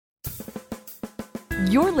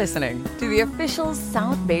You're listening to the official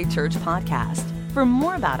South Bay Church podcast. For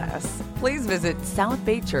more about us, please visit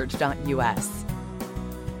southbaychurch.us.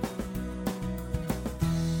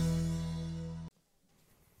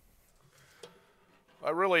 I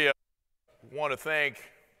really want to thank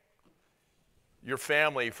your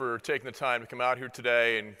family for taking the time to come out here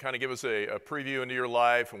today and kind of give us a preview into your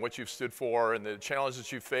life and what you've stood for and the challenges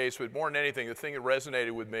that you've faced. But more than anything, the thing that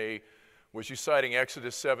resonated with me was you citing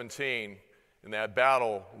Exodus 17 in that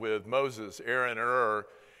battle with Moses, Aaron, and Hur,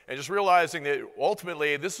 and just realizing that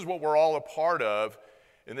ultimately this is what we're all a part of,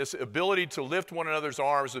 in this ability to lift one another's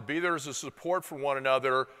arms, to be there as a support for one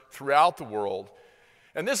another throughout the world.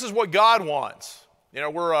 And this is what God wants. You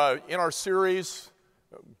know, we're in our series,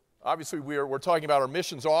 obviously we're talking about our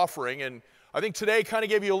missions offering, and I think today kind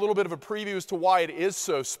of gave you a little bit of a preview as to why it is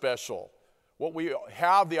so special, what we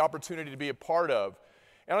have the opportunity to be a part of.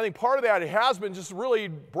 And I think part of that has been just really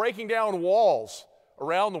breaking down walls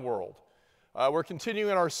around the world. We're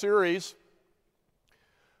continuing our series,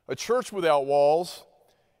 A Church Without Walls,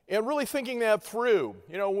 and really thinking that through.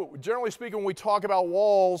 You know, generally speaking, when we talk about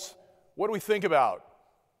walls, what do we think about?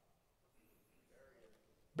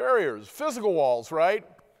 Barriers, physical walls, right?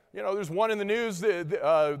 You know, there's one in the news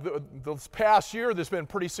this past year that's been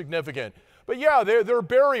pretty significant. But yeah, there are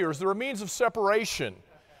barriers. There are means of separation.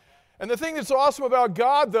 And the thing that's awesome about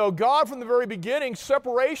God, though, God from the very beginning,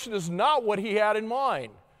 separation is not what He had in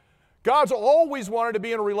mind. God's always wanted to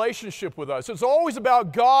be in a relationship with us. It's always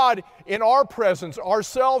about God in our presence,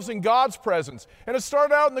 ourselves in God's presence. And it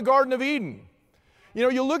started out in the Garden of Eden. You know,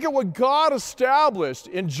 you look at what God established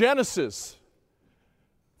in Genesis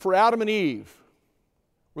for Adam and Eve.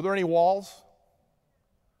 Were there any walls?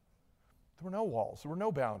 There were no walls. There were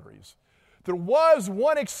no boundaries. There was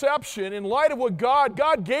one exception in light of what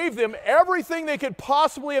God gave them everything they could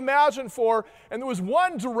possibly imagine for, and there was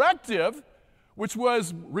one directive which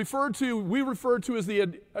was we referred to as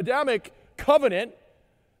the Adamic covenant,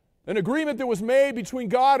 an agreement that was made between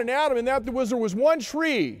God and Adam, and that there was one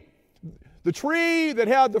tree, the tree that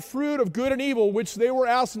had the fruit of good and evil, which they were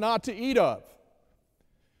asked not to eat of.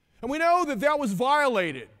 And we know that was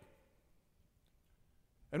violated.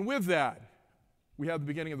 And with that, we have the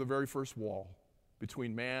beginning of the very first wall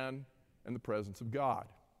between man and the presence of God.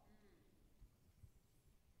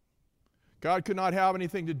 God could not have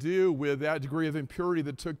anything to do with that degree of impurity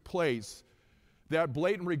that took place, that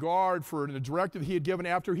blatant regard for the directive He had given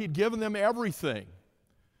after He'd given them everything.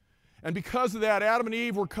 And because of that, Adam and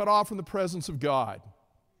Eve were cut off from the presence of God.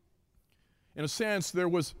 In a sense, there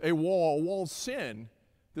was a wall of sin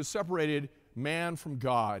that separated man from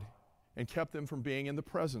God and kept them from being in the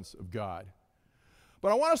presence of God.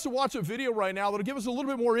 But I want us to watch a video right now that will give us a little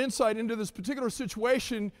bit more insight into this particular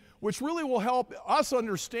situation, which really will help us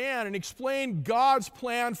understand and explain God's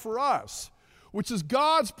plan for us, which is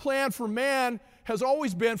God's plan for man has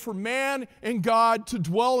always been for man and God to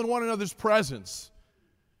dwell in one another's presence.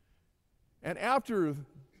 And after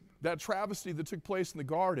that travesty that took place in the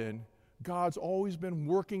garden, God's always been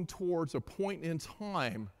working towards a point in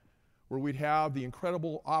time where we'd have the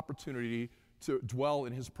incredible opportunity to dwell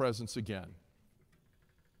in His presence again.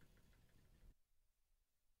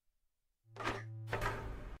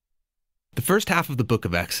 The first half of the book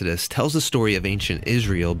of Exodus tells the story of ancient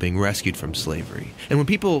Israel being rescued from slavery. And when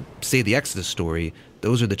people say the Exodus story,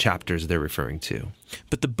 those are the chapters they're referring to.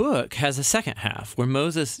 But the book has a second half where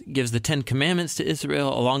Moses gives the 10 Commandments to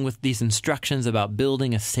Israel along with these instructions about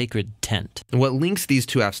building a sacred tent. And what links these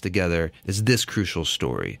two halves together is this crucial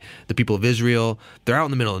story. The people of Israel, they're out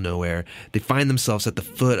in the middle of nowhere. They find themselves at the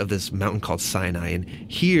foot of this mountain called Sinai. And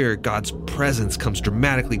here, God's presence comes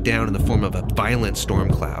dramatically down in the form of a violent storm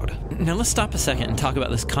cloud. Now let's stop a second and talk about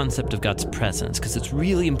this concept of God's presence, because it's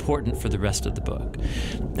really important for the rest of the book.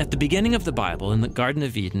 At the beginning of the Bible, in the Garden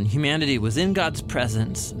of Eden, humanity was in God's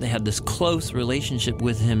presence. They had this close relationship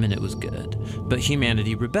with Him, and it was good. But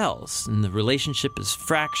humanity rebels, and the relationship is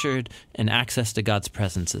fractured, and access to God's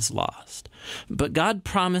presence is lost. But God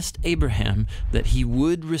promised Abraham that He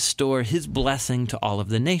would restore His blessing to all of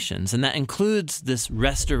the nations, and that includes this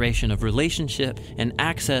restoration of relationship and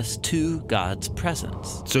access to God's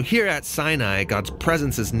presence. So here at Sinai, God's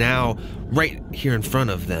presence is now right here in front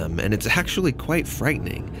of them, and it's actually quite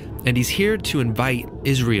frightening. And He's here to invite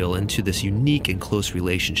Israel into this unique and close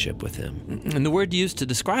relationship with Him. And the word used to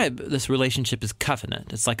describe this relationship is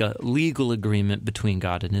covenant. It's like a legal agreement between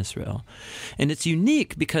God and Israel. And it's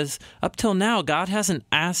unique because up till now, God hasn't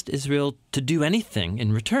asked Israel to do anything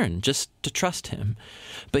in return, just to trust Him.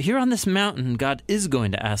 But here on this mountain, God is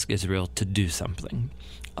going to ask Israel to do something.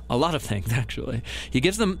 a lot of things, actually. He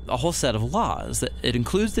gives them a whole set of laws. It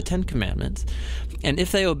includes the Ten Commandments. And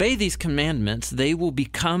if they obey these commandments, they will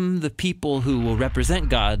become the people who will represent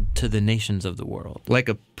God to the nations of the world. Like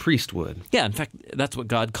a priest would. Yeah, in fact, that's what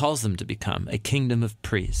God calls them to become, a kingdom of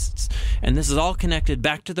priests. And this is all connected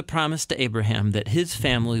back to the promise to Abraham that his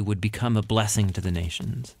family would become a blessing to the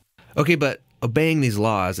nations. Okay, but obeying these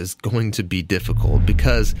laws is going to be difficult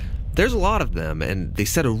because there's a lot of them, and they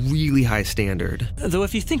set a really high standard. Though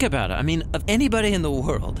if you think about it, I mean, of anybody in the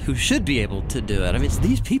world who should be able to do it, I mean, it's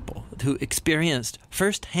these people who experienced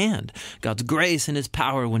firsthand God's grace and his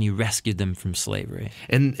power when he rescued them from slavery.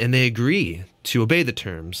 And they agree to obey the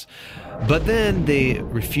terms, but then they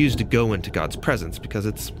refuse to go into God's presence because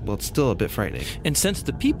it's still a bit frightening. And since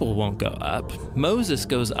the people won't go up, Moses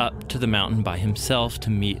goes up to the mountain by himself to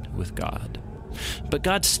meet with God. But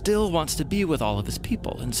God still wants to be with all of his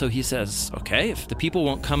people. And so he says, okay, if the people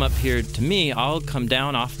won't come up here to me, I'll come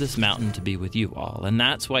down off this mountain to be with you all. And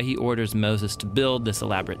that's why he orders Moses to build this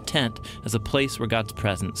elaborate tent as a place where God's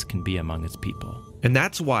presence can be among his people. And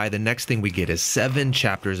that's why the next thing we get is 7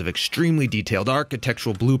 chapters of extremely detailed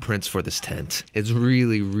architectural blueprints for this tent. It's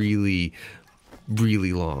really, really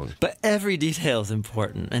long. But every detail is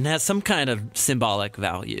important and has some kind of symbolic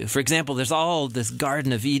value. For example, there's all this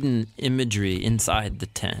Garden of Eden imagery inside the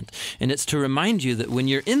tent. And it's to remind you that when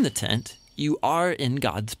you're in the tent, you are in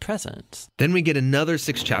God's presence. Then we get another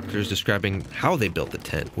 6 chapters describing how they built the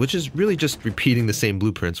tent, which is really just repeating the same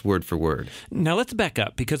blueprints word for word. Now let's back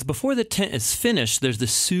up, because before the tent is finished, there's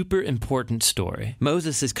this super important story.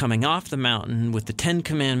 Moses is coming off the mountain with the 10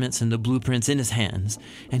 commandments and the blueprints in his hands,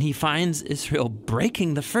 and he finds Israel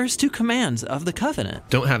breaking the first 2 commands of the covenant.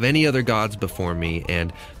 Don't have any other gods before me,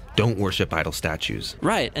 and don't worship idol statues.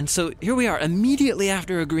 Right, and so here we are. Immediately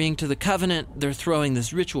after agreeing to the covenant, they're throwing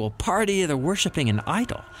this ritual party. They're worshiping an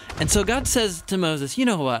idol. And so God says to Moses, you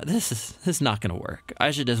know what? This is not going to work.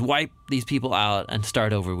 I should just wipe these people out and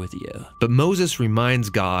start over with you. But Moses reminds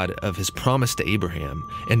God of his promise to Abraham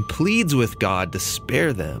and pleads with God to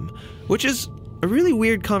spare them, which is a really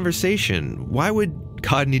weird conversation. Why would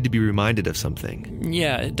God need to be reminded of something?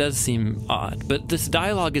 Yeah, it does seem odd, but this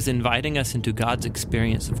dialogue is inviting us into God's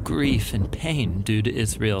experience of grief and pain due to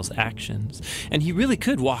Israel's actions, and he really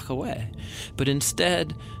could walk away. But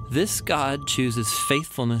instead, this God chooses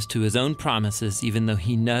faithfulness to his own promises, even though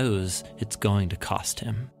he knows it's going to cost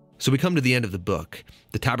him. So we come to the end of the book.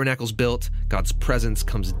 The tabernacle's built, God's presence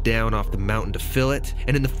comes down off the mountain to fill it,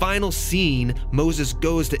 and in the final scene, Moses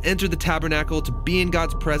goes to enter the tabernacle to be in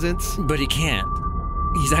God's presence. But he can't.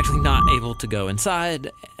 He's actually not able to go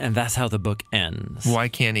inside, and that's how the book ends. Why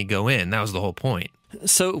can't he go in? That was the whole point.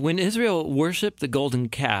 So when Israel worshipped the golden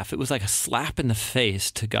calf, it was like a slap in the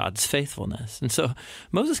face to God's faithfulness. And so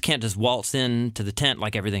Moses can't just waltz into the tent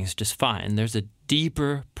like everything's just fine. There's a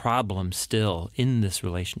deeper problem still in this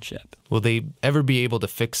relationship. Will they ever be able to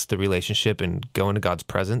fix the relationship and go into God's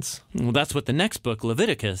presence? Well, that's what the next book,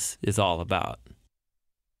 Leviticus, is all about.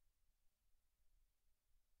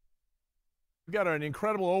 We've got an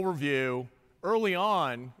incredible overview early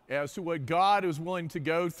on as to what God was willing to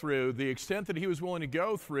go through, the extent that he was willing to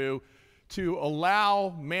go through to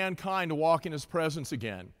allow mankind to walk in his presence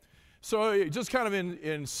again. So just kind of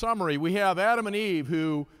in summary, we have Adam and Eve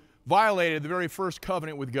who violated the very first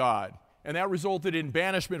covenant with God, and that resulted in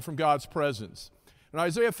banishment from God's presence. And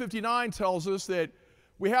Isaiah 59 tells us that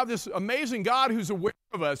we have this amazing God who's aware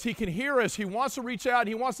of us. He can hear us. He wants to reach out.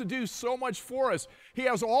 He wants to do so much for us. He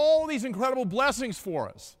has all these incredible blessings for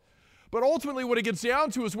us. But ultimately what it gets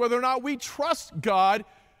down to is whether or not we trust God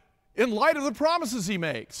in light of the promises he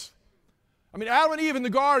makes. I mean, Adam and Eve in the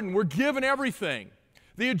garden were given everything.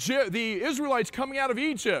 The Israelites coming out of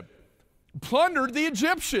Egypt plundered the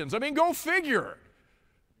Egyptians. I mean, go figure.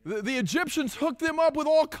 The Egyptians hooked them up with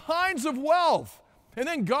all kinds of wealth. And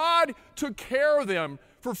then God took care of them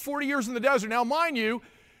for 40 years in the desert. Now, mind you,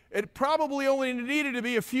 it probably only needed to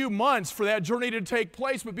be a few months for that journey to take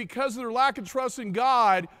place, but because of their lack of trust in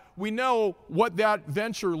God, we know what that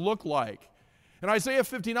venture looked like. In Isaiah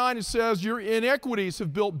 59, it says, your iniquities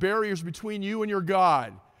have built barriers between you and your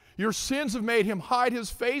God. Your sins have made him hide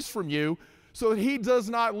his face from you so that he does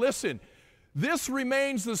not listen. This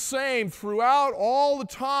remains the same throughout all the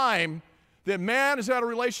time that man has had a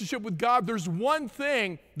relationship with God. There's one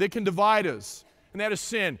thing that can divide us, and that is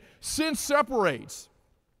sin. Sin separates.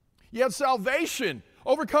 Yet salvation,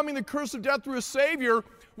 overcoming the curse of death through a Savior,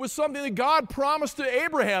 was something that God promised to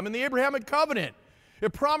Abraham in the Abrahamic covenant.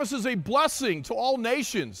 It promises a blessing to all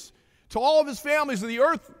nations, to all of his families, and the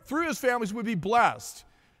earth through his families would be blessed.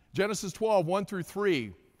 Genesis 12, 1 through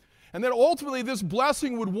 3. And that ultimately this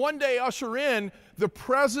blessing would one day usher in the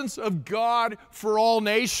presence of God for all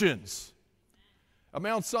nations. At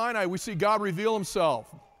Mount Sinai, we see God reveal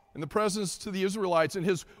himself in the presence to the Israelites and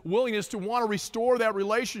his willingness to want to restore that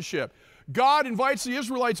relationship. God invites the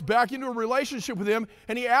Israelites back into a relationship with him,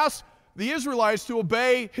 and he asks the Israelites to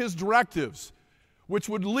obey his directives, which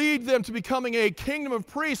would lead them to becoming a kingdom of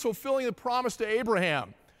priests, fulfilling the promise to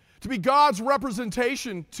Abraham, to be God's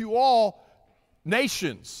representation to all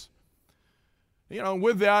nations. You know,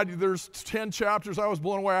 with that, there's 10 chapters. I was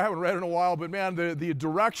blown away. I haven't read in a while, but man, the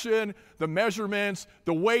direction, the measurements,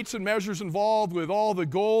 the weights and measures involved with all the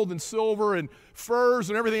gold and silver and furs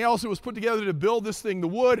and everything else that was put together to build this thing, the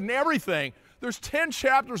wood and everything. There's 10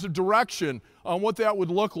 chapters of direction on what that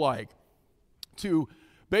would look like to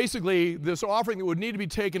basically this offering that would need to be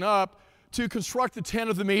taken up to construct the tent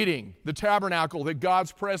of the meeting, the tabernacle that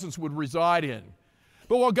God's presence would reside in.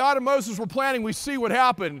 But while God and Moses were planning, we see what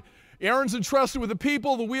happened. Aaron's entrusted with the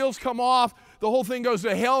people, the wheels come off, the whole thing goes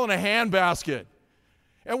to hell in a handbasket.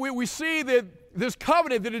 And we see that this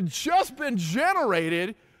covenant that had just been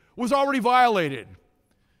generated was already violated.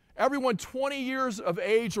 Everyone 20 years of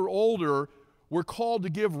age or older were called to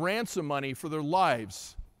give ransom money for their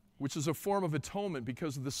lives, which is a form of atonement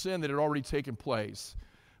because of the sin that had already taken place.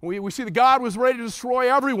 We see that God was ready to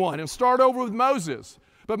destroy everyone and start over with Moses.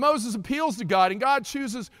 But Moses appeals to God, and God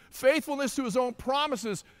chooses faithfulness to his own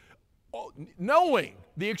promises, knowing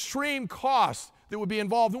the extreme cost that would be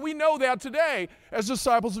involved. And we know that today as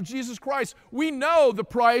disciples of Jesus Christ. We know the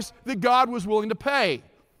price that God was willing to pay.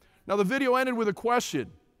 Now, the video ended with a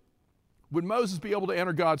question. Would Moses be able to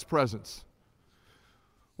enter God's presence?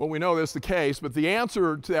 Well, we know that's the case, but the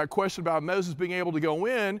answer to that question about Moses being able to go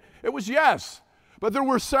in, it was yes. But there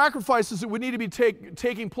were sacrifices that would need to be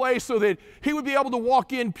taking place so that he would be able to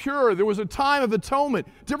walk in pure. There was a time of atonement,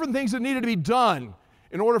 different things that needed to be done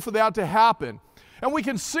in order for that to happen. And we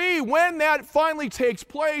can see when that finally takes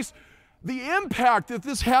place, the impact that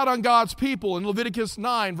this had on God's people in Leviticus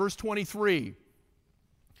 9, verse 23.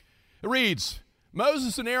 It reads,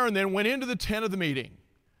 Moses and Aaron then went into the tent of the meeting.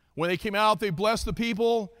 When they came out, they blessed the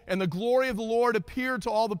people, and the glory of the Lord appeared to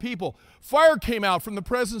all the people. Fire came out from the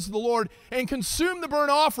presence of the Lord and consumed the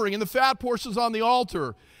burnt offering and the fat portions on the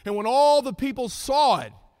altar. And when all the people saw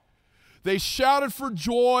it, they shouted for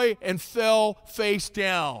joy and fell face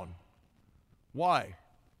down. Why?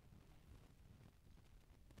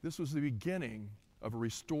 This was the beginning of a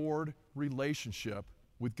restored relationship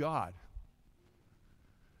with God.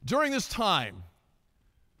 During this time,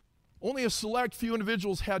 only a select few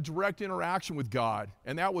individuals had direct interaction with God,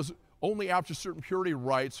 and that was only after certain purity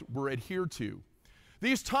rites were adhered to.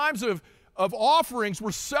 These times of offerings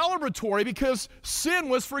were celebratory because sin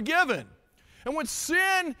was forgiven. And when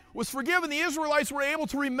sin was forgiven, the Israelites were able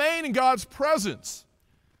to remain in God's presence.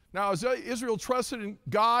 Now, as Israel trusted in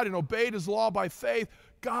God and obeyed his law by faith,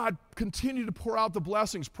 God continued to pour out the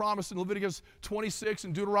blessings promised in Leviticus 26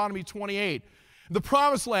 and Deuteronomy 28. The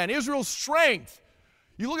promised land, Israel's strength.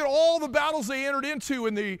 You look at all the battles they entered into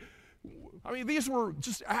these were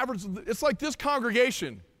just average. It's like this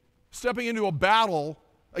congregation stepping into a battle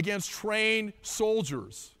against trained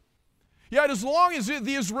soldiers. Yet as long as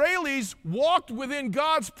the Israelis walked within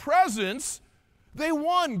God's presence, they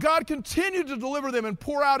won. God continued to deliver them and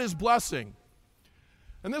pour out his blessing.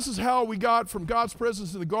 And this is how we got from God's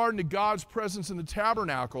presence in the garden to God's presence in the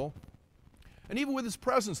tabernacle. And even with his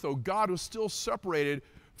presence, though, God was still separated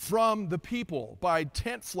from the people by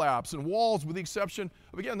tent flaps and walls, with the exception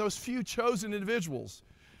of, again, those few chosen individuals.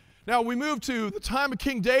 Now, we move to the time of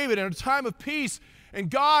King David and a time of peace, and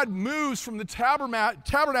God moves from the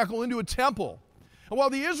tabernacle into a temple. And while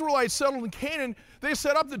the Israelites settled in Canaan, they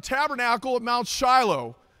set up the tabernacle at Mount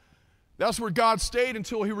Shiloh. That's where God stayed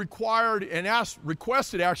until he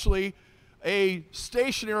requested a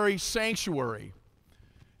stationary sanctuary.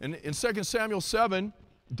 And in 2 Samuel 7,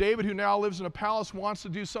 David, who now lives in a palace, wants to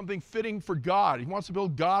do something fitting for God. He wants to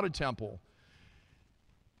build God a temple.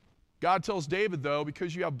 God tells David, though,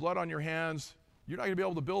 because you have blood on your hands, you're not going to be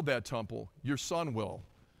able to build that temple. Your son will.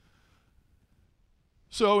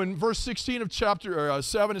 So in verse 16 of chapter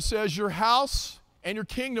 7, it says, your house and your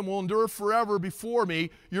kingdom will endure forever before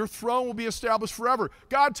me. Your throne will be established forever.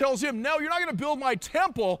 God tells him, no, you're not going to build my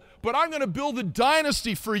temple, but I'm going to build a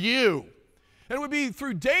dynasty for you. And it would be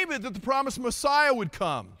through David that the promised Messiah would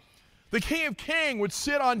come. The King of Kings would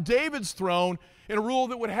sit on David's throne in a rule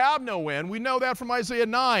that would have no end. We know that from Isaiah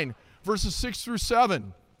 9, verses 6 through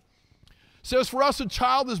 7. It says, for us a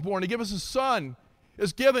child is born, to give us a son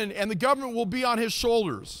is given, and the government will be on his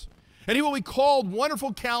shoulders. And he will be called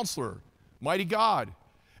Wonderful Counselor, Mighty God,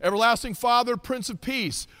 Everlasting Father, Prince of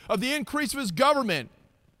Peace. Of the increase of his government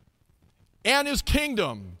and his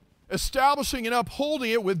kingdom, establishing and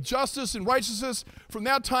upholding it with justice and righteousness from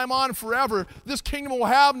that time on forever. This kingdom will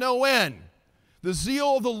have no end. The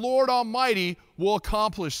zeal of the Lord Almighty will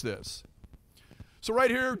accomplish this. So right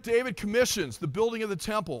here, David commissions the building of the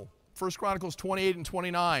temple, 1 Chronicles 28 and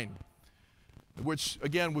 29, which,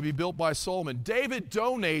 again, would be built by Solomon. David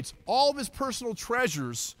donates all of his personal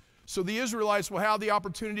treasures so the Israelites will have the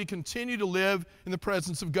opportunity to continue to live in the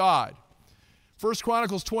presence of God. 1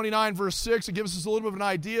 Chronicles 29, verse 6, it gives us a little bit of an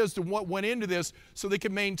idea as to what went into this so they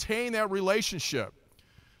can maintain that relationship.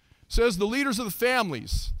 It says, the leaders of the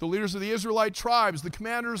families, the leaders of the Israelite tribes, the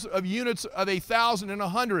commanders of units of 1,000 and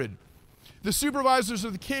 100, the supervisors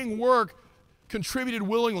of the king work contributed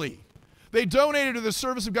willingly. They donated to the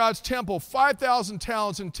service of God's temple 5,000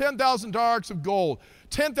 talents and 10,000 darks of gold,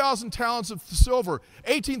 10,000 talents of silver,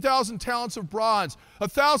 18,000 talents of bronze,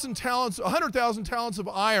 100,000 talents of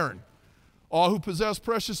iron. All who possessed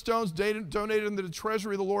precious stones donated into the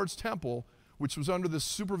treasury of the Lord's temple, which was under the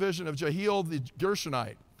supervision of Jehiel the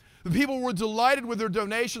Gershonite. The people were delighted with their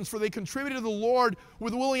donations, for they contributed to the Lord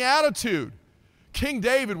with a willing attitude. King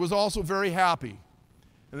David was also very happy.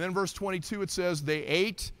 And then verse 22, it says, they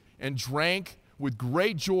ate and drank with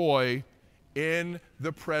great joy in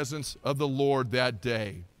the presence of the Lord that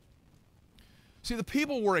day. See, the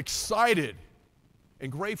people were excited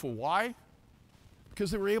and grateful. Why?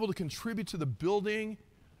 Because they were able to contribute to the building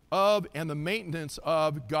of and the maintenance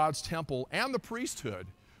of God's temple and the priesthood,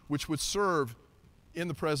 which would serve in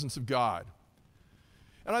the presence of God.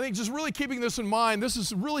 And I think just really keeping this in mind, this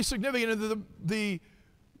is really significant.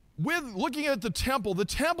 With looking at the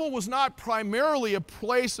temple was not primarily a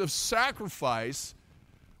place of sacrifice,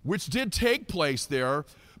 which did take place there,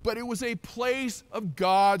 but it was a place of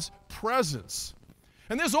God's presence.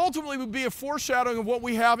 And this ultimately would be a foreshadowing of what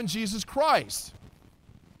we have in Jesus Christ.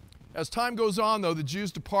 As time goes on, though, the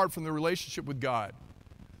Jews depart from their relationship with God.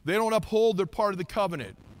 They don't uphold their part of the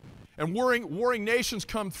covenant. And warring nations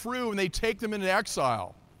come through and they take them into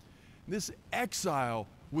exile. This exile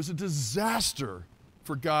was a disaster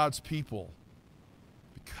for God's people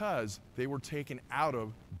because they were taken out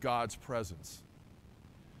of God's presence.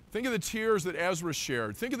 Think of the tears that Ezra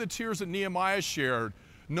shared. Think of the tears that Nehemiah shared,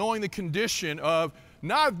 knowing the condition of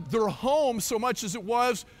not their home so much as it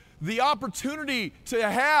was the opportunity to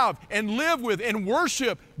have and live with and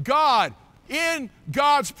worship God in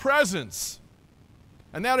God's presence.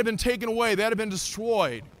 And that had been taken away. That had been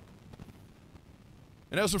destroyed.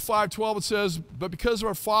 In Ezra 5:12 it says, but because of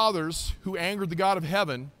our fathers who angered the God of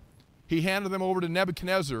heaven, he handed them over to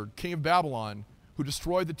Nebuchadnezzar, king of Babylon, who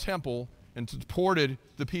destroyed the temple and deported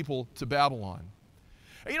the people to Babylon.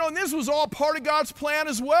 And this was all part of God's plan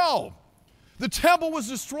as well. The temple was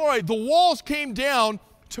destroyed. The walls came down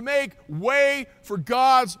to make way for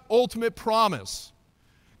God's ultimate promise.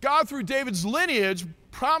 God, through David's lineage,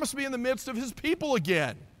 promised to be in the midst of his people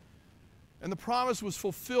again. And the promise was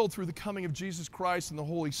fulfilled through the coming of Jesus Christ and the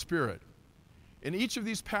Holy Spirit. In each of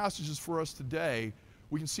these passages for us today,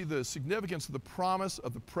 we can see the significance of the promise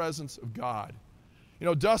of the presence of God.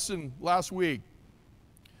 Dustin, last week,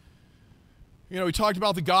 he talked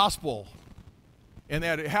about the gospel and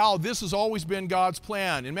that how this has always been God's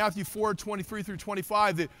plan. In Matthew 4:23 through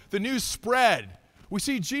 25, the news spread. We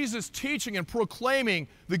see Jesus teaching and proclaiming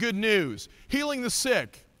the good news, healing the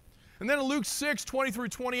sick. And then in Luke 6:20 through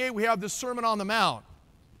 28, we have this Sermon on the Mount.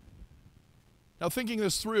 Now, thinking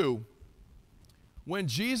this through, when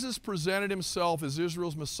Jesus presented himself as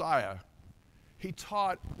Israel's Messiah, he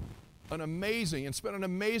taught spent an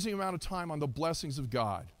amazing amount of time on the blessings of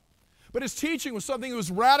God. But his teaching was something that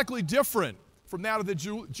was radically different from that of the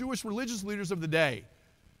Jewish religious leaders of the day.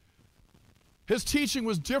 His teaching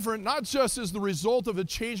was different, not just as the result of a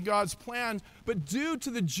change in God's plan, but due to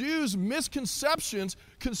the Jews' misconceptions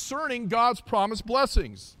concerning God's promised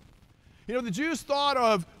blessings. The Jews thought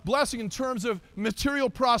of blessing in terms of material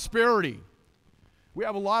prosperity. We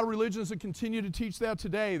have a lot of religions that continue to teach that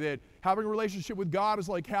today, that having a relationship with God is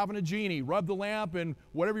like having a genie. Rub the lamp and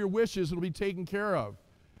whatever your wish is, it'll be taken care of.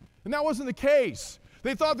 And that wasn't the case.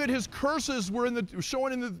 They thought that his curses were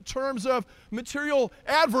shown in the terms of material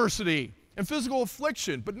adversity and physical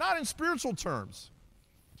affliction, but not in spiritual terms.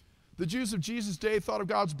 The Jews of Jesus' day thought of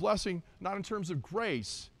God's blessing not in terms of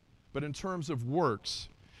grace, but in terms of works.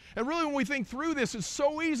 And really, when we think through this, it's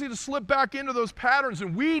so easy to slip back into those patterns,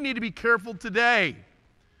 and we need to be careful today.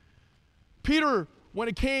 Peter, when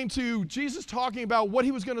it came to Jesus talking about what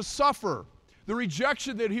he was going to suffer, the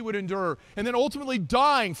rejection that he would endure, and then ultimately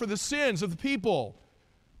dying for the sins of the people,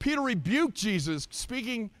 Peter rebuked Jesus,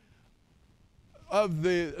 speaking of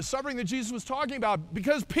the suffering that Jesus was talking about,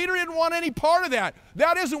 because Peter didn't want any part of that.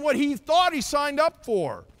 That isn't what he thought he signed up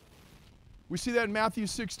for. We see that in Matthew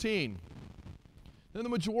 16. Then the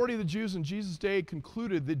majority of the Jews in Jesus' day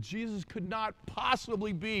concluded that Jesus could not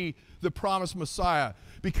possibly be the promised Messiah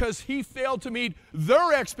because he failed to meet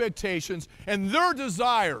their expectations and their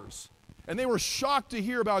desires. And they were shocked to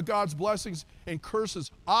hear about God's blessings and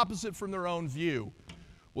curses opposite from their own view.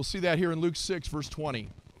 We'll see that here in Luke 6, verse 20. It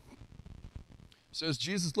says,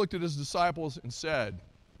 Jesus looked at his disciples and said,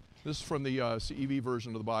 this is from the CEV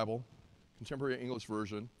version of the Bible, Contemporary English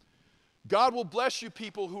Version, God will bless you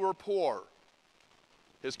people who are poor.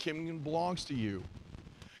 His kingdom belongs to you.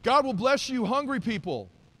 God will bless you hungry people.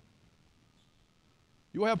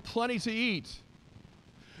 You will have plenty to eat.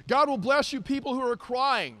 God will bless you people who are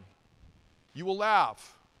crying. You will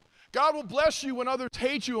laugh. God will bless you when others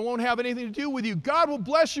hate you and won't have anything to do with you. God will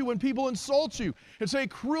bless you when people insult you and say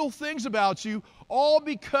cruel things about you, all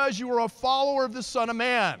because you are a follower of the Son of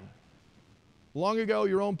Man. Long ago,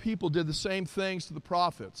 your own people did the same things to the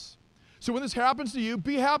prophets. So when this happens to you,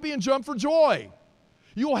 be happy and jump for joy.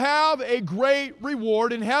 You'll have a great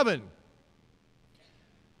reward in heaven.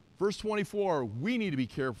 Verse 24, we need to be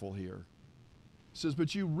careful here. It says,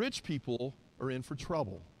 but you rich people are in for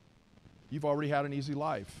trouble. You've already had an easy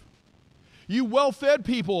life. You well-fed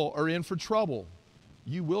people are in for trouble.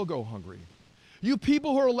 You will go hungry. You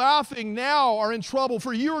people who are laughing now are in trouble,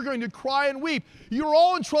 for you are going to cry and weep. You're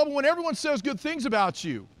all in trouble when everyone says good things about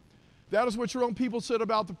you. That is what your own people said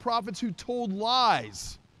about the prophets who told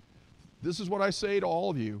lies. This is what I say to all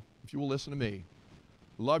of you, if you will listen to me.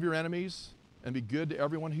 Love your enemies and be good to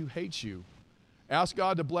everyone who hates you. Ask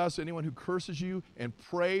God to bless anyone who curses you and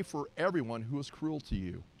pray for everyone who is cruel to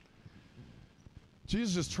you.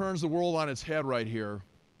 Jesus just turns the world on its head right here.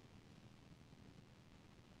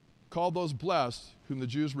 Called those blessed whom the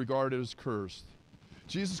Jews regarded as cursed.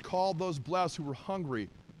 Jesus called those blessed who were hungry,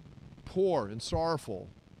 poor, and sorrowful.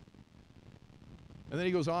 And then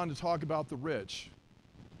he goes on to talk about the rich.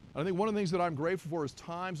 I think one of the things that I'm grateful for is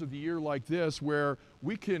times of the year like this where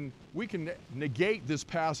we can negate this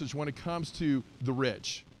passage when it comes to the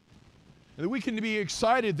rich. And that we can be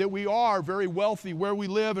excited that we are very wealthy where we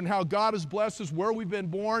live and how God has blessed us where we've been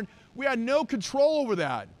born. We had no control over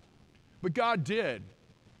that. But God did.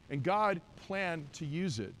 And God planned to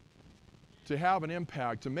use it, to have an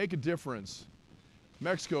impact, to make a difference.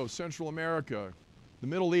 Mexico, Central America, the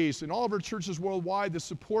Middle East, and all of our churches worldwide that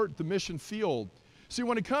support the mission field. See,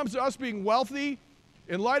 when it comes to us being wealthy,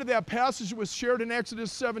 in light of that passage that was shared in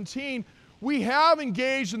Exodus 17, we have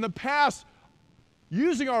engaged in the past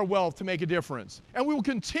using our wealth to make a difference. And we will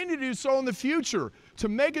continue to do so in the future, to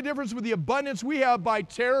make a difference with the abundance we have by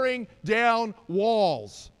tearing down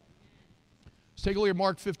walls. Let's take a look at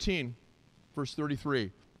Mark 15, verse 33.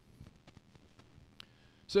 It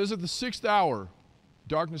says, at the 6th hour,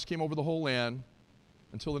 darkness came over the whole land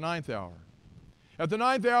until the 9th hour. At the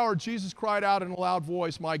 9th hour, Jesus cried out in a loud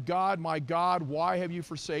voice, my God, why have you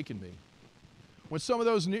forsaken me? When some of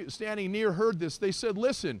those standing near heard this, they said,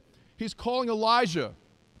 listen, he's calling Elijah.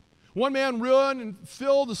 One man ran and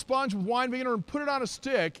filled a sponge with wine vinegar and put it on a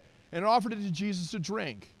stick and offered it to Jesus to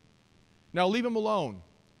drink. Now leave him alone.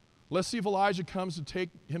 Let's see if Elijah comes to take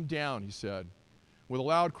him down, he said. With a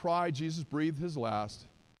loud cry, Jesus breathed his last.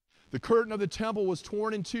 The curtain of the temple was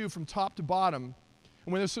torn in two from top to bottom.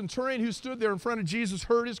 And when the centurion who stood there in front of Jesus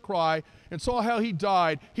heard his cry and saw how he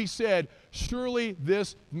died, he said, surely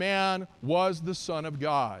this man was the Son of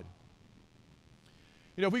God.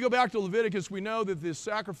 You know, if we go back to Leviticus, we know that this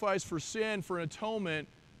sacrifice for sin, for an atonement,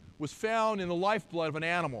 was found in the lifeblood of an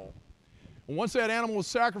animal. And once that animal was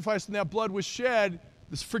sacrificed and that blood was shed,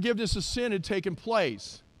 this forgiveness of sin had taken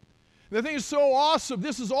place. And the thing is so awesome.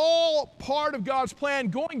 This is all part of God's plan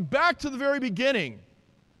going back to the very beginning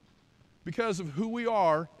because of who we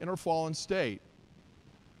are in our fallen state.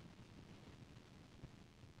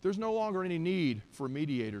 There's no longer any need for a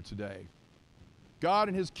mediator today. God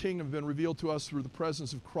and his kingdom have been revealed to us through the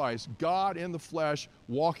presence of Christ, God in the flesh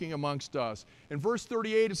walking amongst us. In verse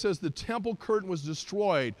 38 it says the temple curtain was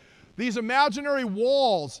destroyed. These imaginary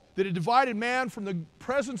walls that had divided man from the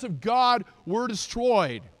presence of God were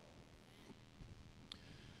destroyed.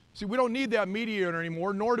 See, we don't need that mediator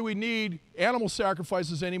anymore, nor do we need animal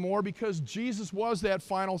sacrifices anymore because Jesus was that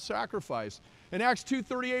final sacrifice. In Acts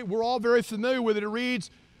 2:38, we're all very familiar with it. It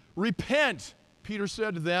reads, repent, Peter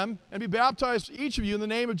said to them, and be baptized, each of you, in the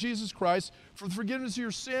name of Jesus Christ for the forgiveness of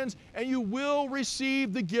your sins, and you will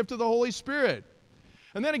receive the gift of the Holy Spirit.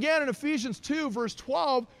 And then again in Ephesians 2, verse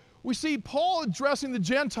 12, we see Paul addressing the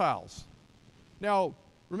Gentiles. Now,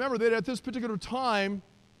 remember that at this particular time,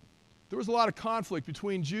 there was a lot of conflict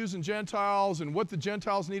between Jews and Gentiles and what the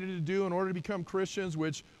Gentiles needed to do in order to become Christians,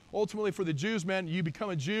 which ultimately for the Jews meant you become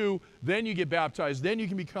a Jew, then you get baptized, then you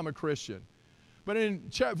can become a Christian. But in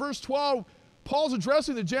verse 12, Paul's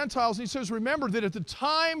addressing the Gentiles, and he says, remember that at the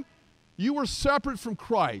time you were separate from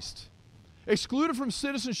Christ, excluded from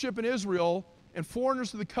citizenship in Israel, and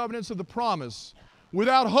foreigners to the covenants of the promise,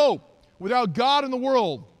 without hope, without God in the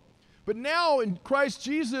world. But now in Christ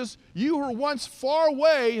Jesus, you who were once far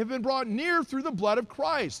away have been brought near through the blood of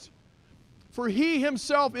Christ. For he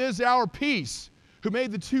himself is our peace, who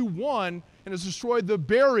made the two one and has destroyed the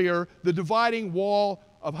barrier, the dividing wall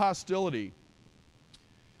of hostility.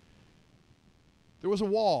 There was a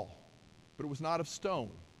wall, but it was not of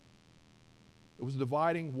stone. It was a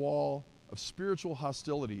dividing wall of spiritual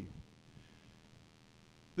hostility.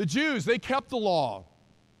 The Jews, they kept the law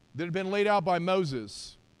that had been laid out by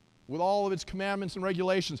Moses with all of its commandments and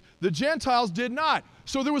regulations. The Gentiles did not.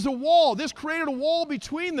 So there was a wall. This created a wall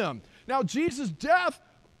between them. Now, Jesus' death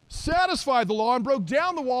satisfied the law and broke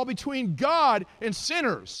down the wall between God and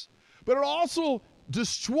sinners. But it also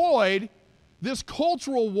destroyed this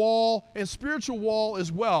cultural wall and spiritual wall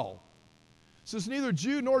as well. Since neither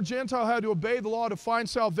Jew nor Gentile had to obey the law to find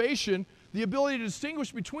salvation, the ability to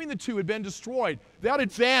distinguish between the two had been destroyed. That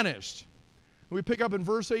had vanished. And we pick up in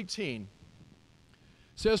verse 18. It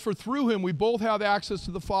says, for through him we both have access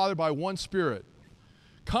to the Father by one Spirit.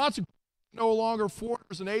 Consequently, no longer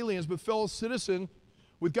foreigners and aliens, but fellow citizens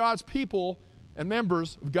with God's people and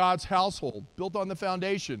members of God's household, built on the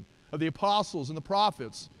foundation of the apostles and the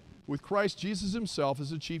prophets, with Christ Jesus himself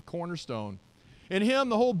as the chief cornerstone. In him,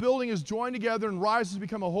 the whole building is joined together and rises to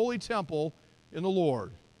become a holy temple in the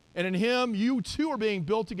Lord. And in him, you too are being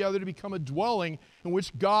built together to become a dwelling in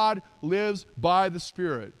which God lives by the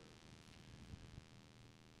Spirit.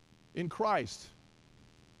 In Christ,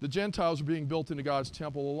 the Gentiles are being built into God's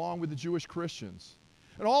temple along with the Jewish Christians.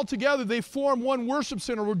 And all together, they form one worship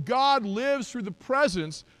center where God lives through the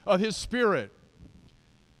presence of his Spirit.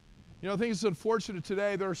 You know, I think it's unfortunate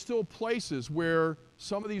today there are still places where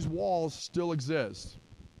some of these walls still exist.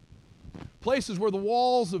 Places where the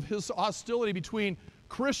walls of his hostility between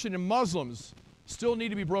Christian and Muslims still need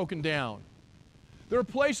to be broken down. There are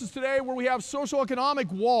places today where we have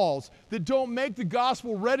socioeconomic walls that don't make the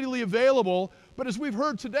gospel readily available, but as we've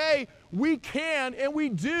heard today, we can and we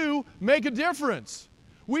do make a difference.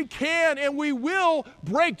 We can and we will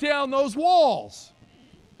break down those walls.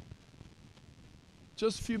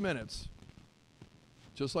 Just a few minutes,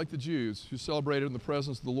 just like the Jews who celebrated in the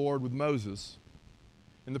presence of the Lord with Moses,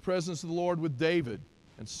 in the presence of the Lord with David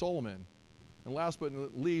and Solomon, and last but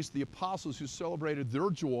not least, the apostles who celebrated their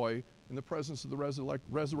joy in the presence of the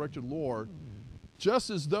resurrected Lord. Just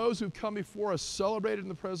as those who come before us celebrated in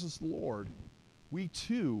the presence of the Lord, we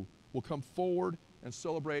too will come forward and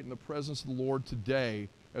celebrate in the presence of the Lord today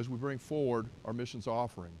as we bring forward our missions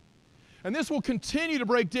offering. And this will continue to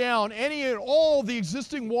break down any and all the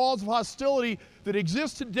existing walls of hostility that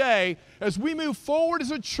exist today as we move forward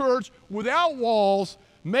as a church without walls,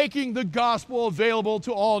 making the gospel available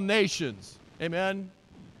to all nations. Amen?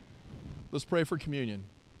 Let's pray for communion.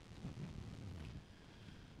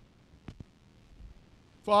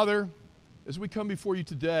 Father, as we come before you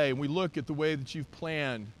today and we look at the way that you've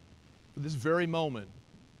planned for this very moment,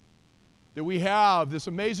 that we have this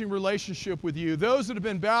amazing relationship with you, those that have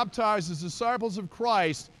been baptized as disciples of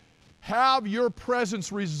Christ have your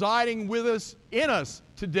presence residing with us, in us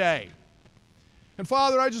today. And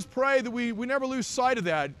Father, I just pray that we never lose sight of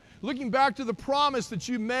that. Looking back to the promise that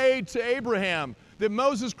you made to Abraham, that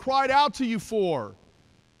Moses cried out to you for,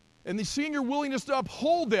 and seeing your willingness to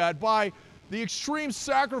uphold that by the extreme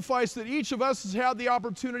sacrifice that each of us has had the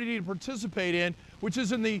opportunity to participate in, which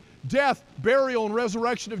is in the death, burial, and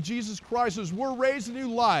resurrection of Jesus Christ as we're raised to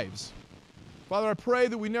new lives. Father, I pray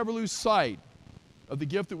that we never lose sight of the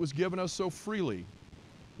gift that was given us so freely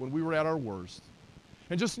when we were at our worst.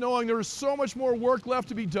 And just knowing there is so much more work left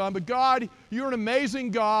to be done, but God, you're an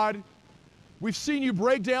amazing God. We've seen you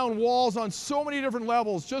break down walls on so many different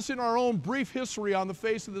levels, just in our own brief history on the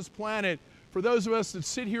face of this planet, for those of us that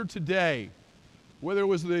sit here today, whether it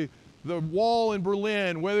was the wall in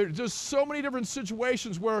Berlin, whether just so many different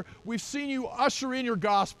situations where we've seen you usher in your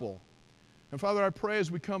gospel. And Father, I pray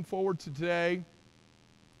as we come forward today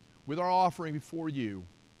with our offering before you,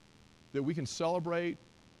 that we can celebrate.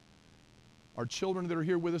 Our children that are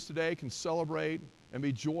here with us today can celebrate and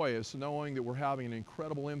be joyous knowing that we're having an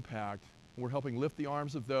incredible impact and we're helping lift the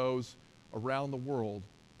arms of those around the world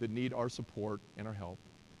that need our support and our help.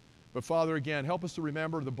 But Father, again, help us to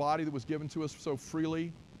remember the body that was given to us so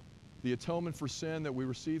freely, the atonement for sin that we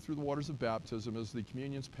receive through the waters of baptism as the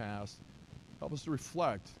communion's passed. Help us to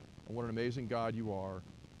reflect on what an amazing God you are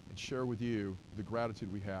and share with you the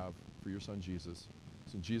gratitude we have for your Son, Jesus.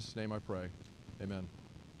 It's in Jesus' name I pray. Amen.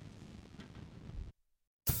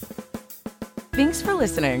 Thanks for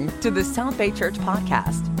listening to the South Bay Church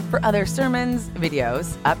podcast. For other sermons,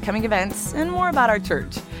 videos, upcoming events, and more about our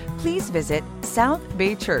church, please visit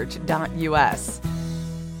southbaychurch.us.